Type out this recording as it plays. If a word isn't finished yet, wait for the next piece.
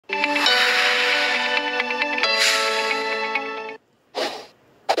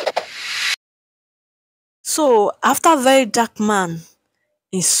So after Verydarkman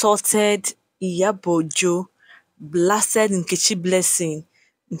insulted Iyabo Ojo, blasted Nkechi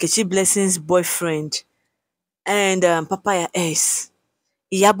Blessing's boyfriend, and Papaya S,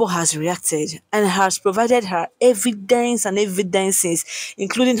 Iyabo has reacted and has provided her evidences,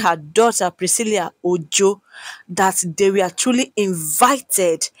 including her daughter Priscilla Ojo, that they were truly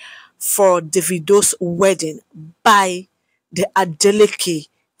invited for Davido's wedding by the Adeleke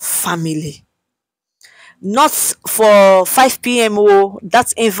family. Not for 5 p.m. Oh,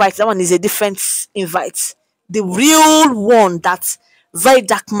 that invite, that one is a different invite. The real one that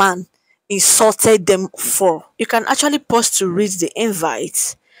Verydarkman insulted them for. You can actually pause to read the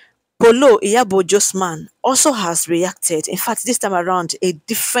invite. Polo, Iyabo Ojo's man, also has reacted. In fact, this time around, a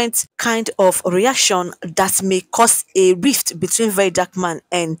different kind of reaction that may cause a rift between Verydarkman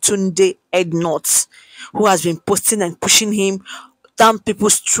and T.Ednut, who has been posting and pushing him down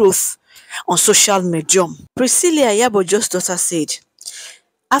people's throats on social media. Priscilla, Iyabo Ojo's daughter, said,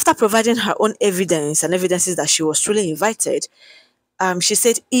 after providing her own evidences that she was truly invited, she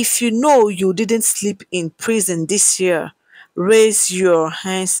said, if you know you didn't sleep in prison this year, raise your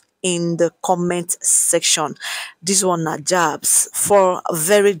hands in the comment section. This one are jabs for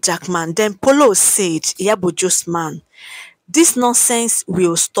Verydarkman. Then Polo said, Iyabo Ojo's man, this nonsense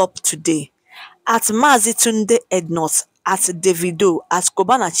will stop today. At Mazi T.Ednut, at Davido, at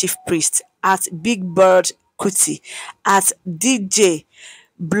Kobana Chief Priest, at Big Bird Kuti, at DJ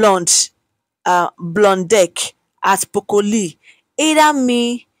Blondek, at Pokoli, either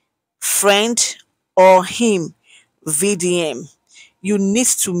me, friend, or him, VDM. You need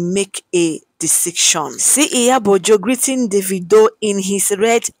to make a decision. See Iyabo Ojo greeting Davido in his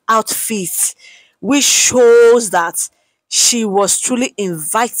red outfit, which shows that she was truly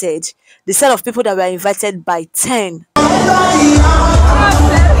invited. The set of people that were invited by 10.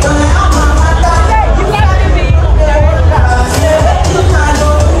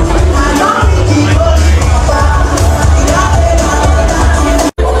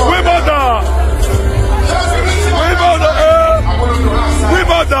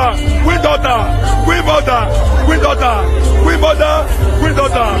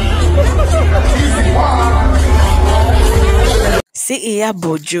 See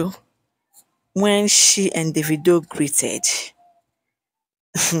Iyabo Ojo when she and Davido greeted.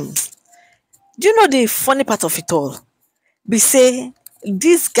 Do you know the funny part of it all? We say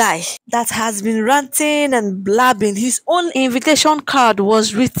this guy that has been ranting and blabbing, his own invitation card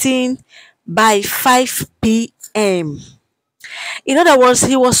was written by 5 p.m. In other words,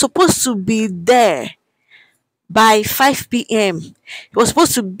 he was supposed to be there by 5 p.m. He was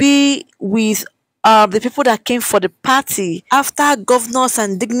supposed to be with the people that came for the party after governors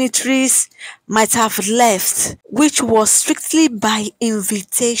and dignitaries might have left, which was strictly by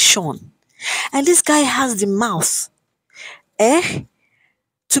invitation. And this guy has the mouth to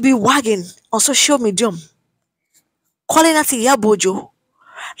be wagging on social media, calling out Iyabo Ojo.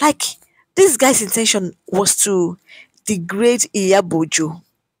 Like, this guy's intention was to degrade Iyabo Ojo.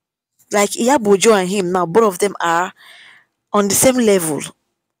 Like, Iyabo Ojo and him now, both of them are on the same level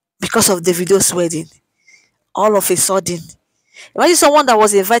because of Davido's wedding. All of a sudden, imagine someone that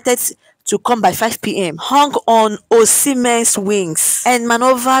was invited to come by 5 p.m. hung on Osimen's wings and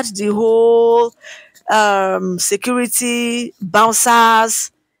maneuvered the whole security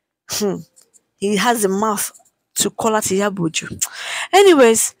bouncers. He has the mouth to call out Iyabo Ojo.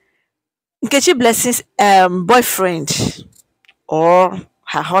 Anyways, Nkechi Blessing's boyfriend or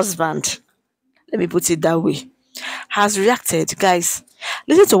her husband, let me put it that way, has reacted. Guys,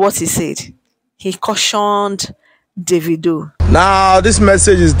 listen to what he said. He cautioned Davido. Now, this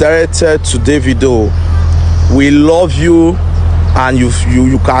message is directed to Davido. We love you, and you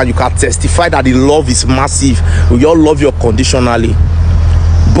can testify that the love is massive. We all love you unconditionally.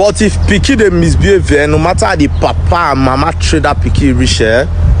 But if Piki they misbehave, no matter the papa and mama trade that Piki reach,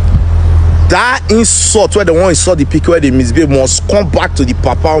 that insult where the one insult the Piki where they misbehave must come back to the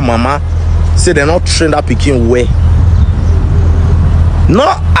papa or mama. Say they're not trained that Piki way.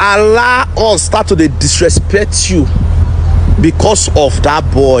 Not allow us start to disrespect you because of that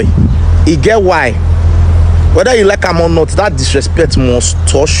boy. You get why? Whether you like him or not, that disrespect must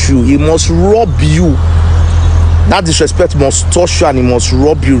touch you. He must rob you. That disrespect must touch you and he must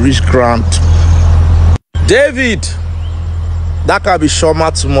rob you reach ground. David, that can be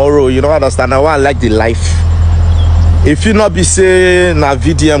chioma tomorrow. You don't understand. I want to like the life. If you not be saying na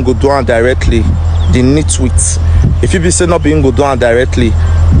VDM go down directly, the nitwit. If you be saying not being go down directly,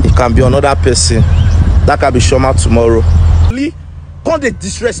 it can be another person. That can be chioma tomorrow. Can't they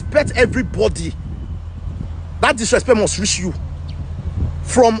disrespect everybody? That disrespect must reach you.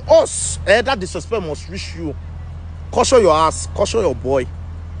 From us, that disrespect must reach you. Caution your ass, caution your boy,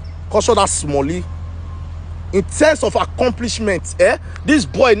 caution that smally. In terms of accomplishment, this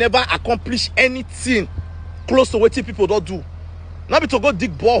boy never accomplished anything close to what people don't do. Not be to go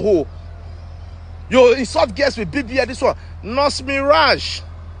dig borehole. You insult guests with BBA, this one. Nos Mirage,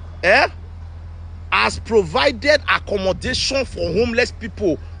 has provided accommodation for homeless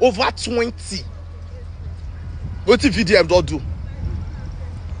people over 20. What the VDM don't do?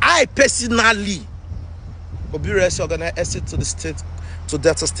 I personally Obiresi organized to the state, to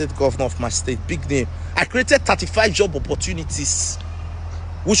Delta State Governor of my state, big name. I created 35 job opportunities,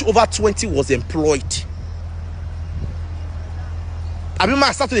 which over 20 was employed. I mean,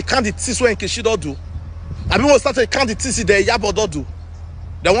 I started to count the T's when Keshi don't do. I mean, I started to count the T's the Iyabo don't do.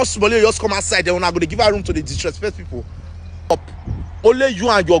 They want somebody just come outside. They want to go to give a room to the disrespect people. Up. Only you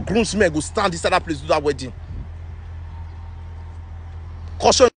and your groomsmen go stand this other place to do that wedding.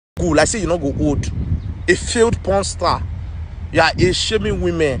 Caution cool. I say you not go old. A failed porn star. You are a shaming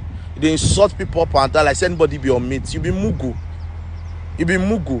women. They insult people up and down like anybody be your mate. You be mugu. You be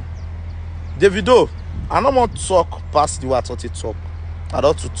mugu. Davido, I don't want to talk past the way I thought it talk. I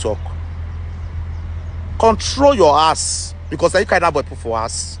don't want to talk. Control your ass. Because I can't have boy put for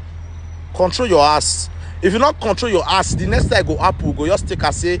ass. Control your ass. If you not control your ass, the next time I go up, will go just take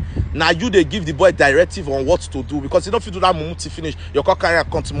and say, now you they give the boy directive on what to do. Because you don't feel do that moment to finish. Your car carry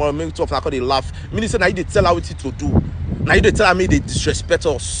come tomorrow, make it off, and I they laugh. Meaning say now you they tell her what to do. Now you they tell me they disrespect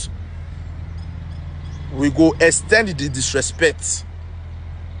us. We go extend the disrespect.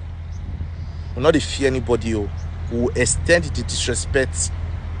 We not fear anybody. We will extend the disrespect.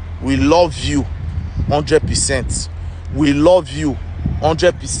 We love you 100%. We love you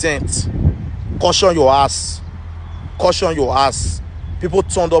 100%. Caution your ass. Caution your ass. People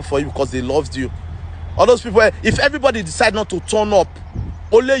turned up for you because they loved you. All those people, if everybody decide not to turn up,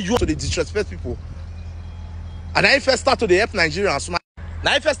 only you to the disrespect people. And I first start to the help Nigerians.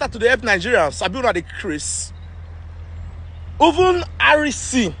 Now if I start to the help Nigerians, I be on the Chris. Even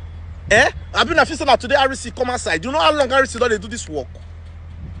RC, I've been a few that today RC come outside. Do you know how long RC don't they do this work?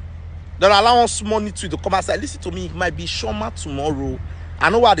 They allow us money to come outside. Listen to me, it might be Chioma tomorrow. I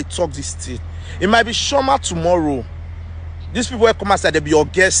know why they talk this thing. It might be Chioma tomorrow. These people will come outside, they'll be your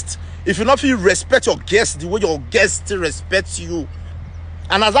guest. If you not feel respect your guest the way your guest still respect you.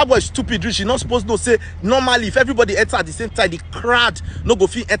 And as that boy stupid rich, you're not supposed to say normally if everybody enter at the same time, the crowd no go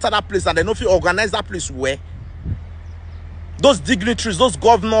feel enter that place and they no feel organize that place where. Those dignitaries, those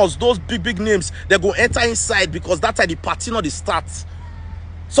governors, those big names, they go enter inside because that's how the party not the start.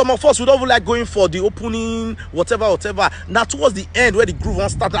 Some of us, we don't even like going for the opening, whatever. Now towards the end where the groove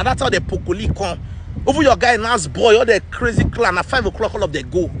won't start, and that's how the pokoli come. Over your guy Nas boy, all the crazy clan, at 5 o'clock all of them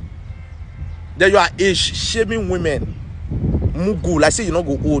go. There you are age shaming women. Mugu, like say you not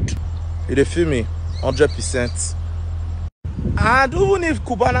go old. You feel me? 100%. And even if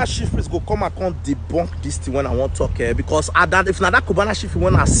Cubana Chief Priest go come and debunk this thing when I want to talk here, because if not that Cubana Chief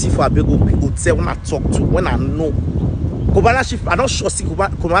when I see for a big hotel, when I talk to, when I know. Cubana Chief, I'm not sure see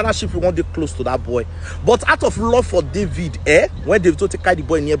Cubana Chief want to close to that boy. But out of love for David, when David take the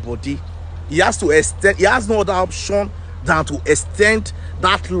boy near body, he has to extend, he has no other option than to extend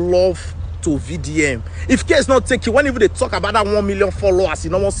that love to VDM. If case not take it, when even they talk about that 1 million followers, he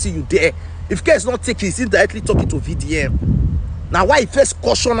don't want to see you there. If case not take it, he's indirectly talking to VDM. Now why he first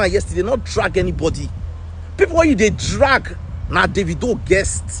caution her yesterday, not drag anybody. People when you they drag now Davido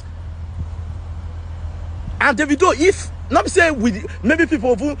guests. And Davido, if not say with maybe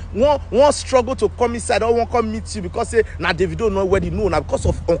people who won't struggle to come inside or won't come meet you because say now Davido know where they know now because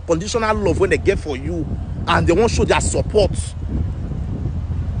of unconditional love when they get for you and they won't show their support.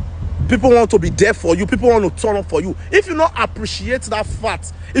 People want to be there for you. People want to turn up for you. If you not appreciate that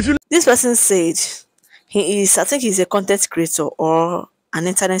fact, if you This person said I think he's a content creator or an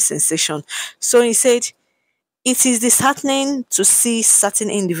internet sensation. So he said, it is disheartening to see certain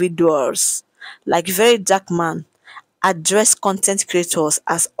individuals like Verydarkman address content creators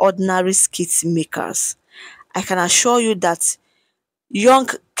as ordinary skit makers. I can assure you that young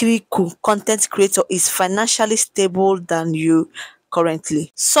Kriku content creator is financially stable than you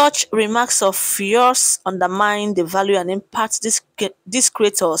currently. Such remarks of yours undermine the value and impact these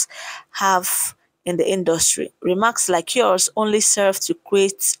creators have in the industry. Remarks like yours only serve to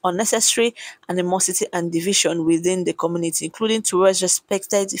create unnecessary animosity and division within the community, including towards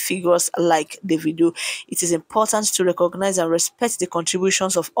respected figures like Davido. It is important to recognize and respect the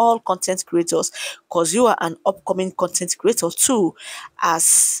contributions of all content creators because you are an upcoming content creator too,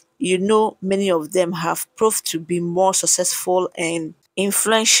 as you know many of them have proved to be more successful and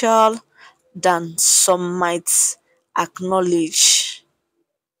influential than some might acknowledge.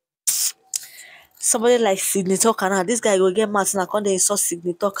 Somebody like Sydney Tucker now, this guy go get mad now, come dey insult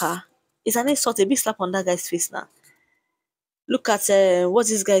Sydney Tucker. It's an insult, a big slap on that guy's face now. Look at what's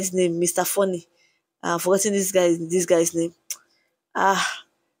this guy's name, Mr. Funny. I'm forgetting this guy's name.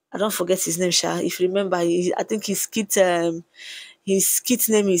 I don't forget his name, Sha. If you remember, I think his skit name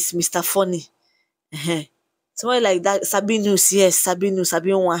is Mr. Funny. uh Somebody like that, Sabinus, yes,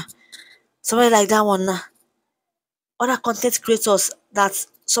 Sabinwa. Somebody like that one now. Other content creators that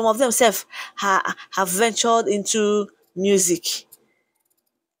some of themselves have ventured into music.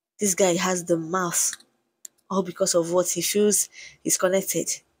 This guy has the mouth, all because of what he feels is connected.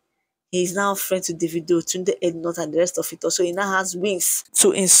 He is now friends with davido, T.Ednut, and the rest of it. Also, he now has wings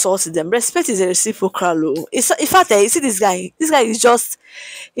to insult them. Respect is a reciprocal. It's, in fact, you see this guy. This guy is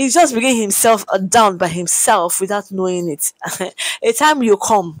he's just bringing himself down by himself without knowing it. A time you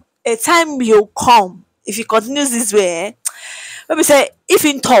come. If he continues this way, let me say, if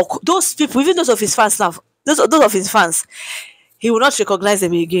in talk, those people, even those of his fans now, those of his fans, he will not recognize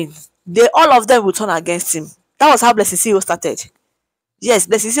them again. All of them will turn against him. That was how Blessing CEO started. Yes,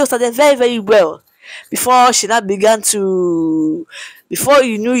 Blessing CEO started very, very well. Before she now began to, before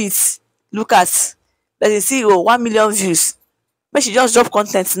you knew it, look at Blessing CEO, 1 million views. When she just drop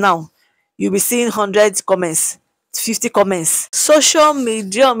content now, you'll be seeing 100 comments, 50 comments. Social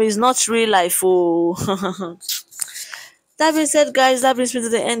medium is not real life. Oh. That being said, guys, that brings me to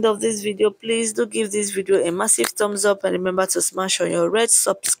the end of this video. Please do give this video a massive thumbs up and remember to smash on your red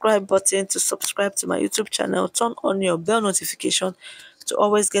subscribe button to subscribe to my YouTube channel. Turn on your bell notification to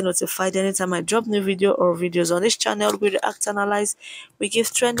always get notified anytime I drop new video or videos on this channel. We react, analyze, we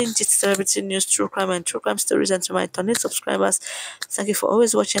give trending gist, celebrity news, true crime and true crime stories. And to my returning subscribers, thank you for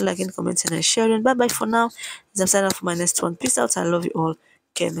always watching, liking, commenting and sharing. Bye bye for now. As I'm signing off for my next one. Peace out. I love you all.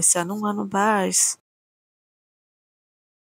 Okay, Mr. Bye.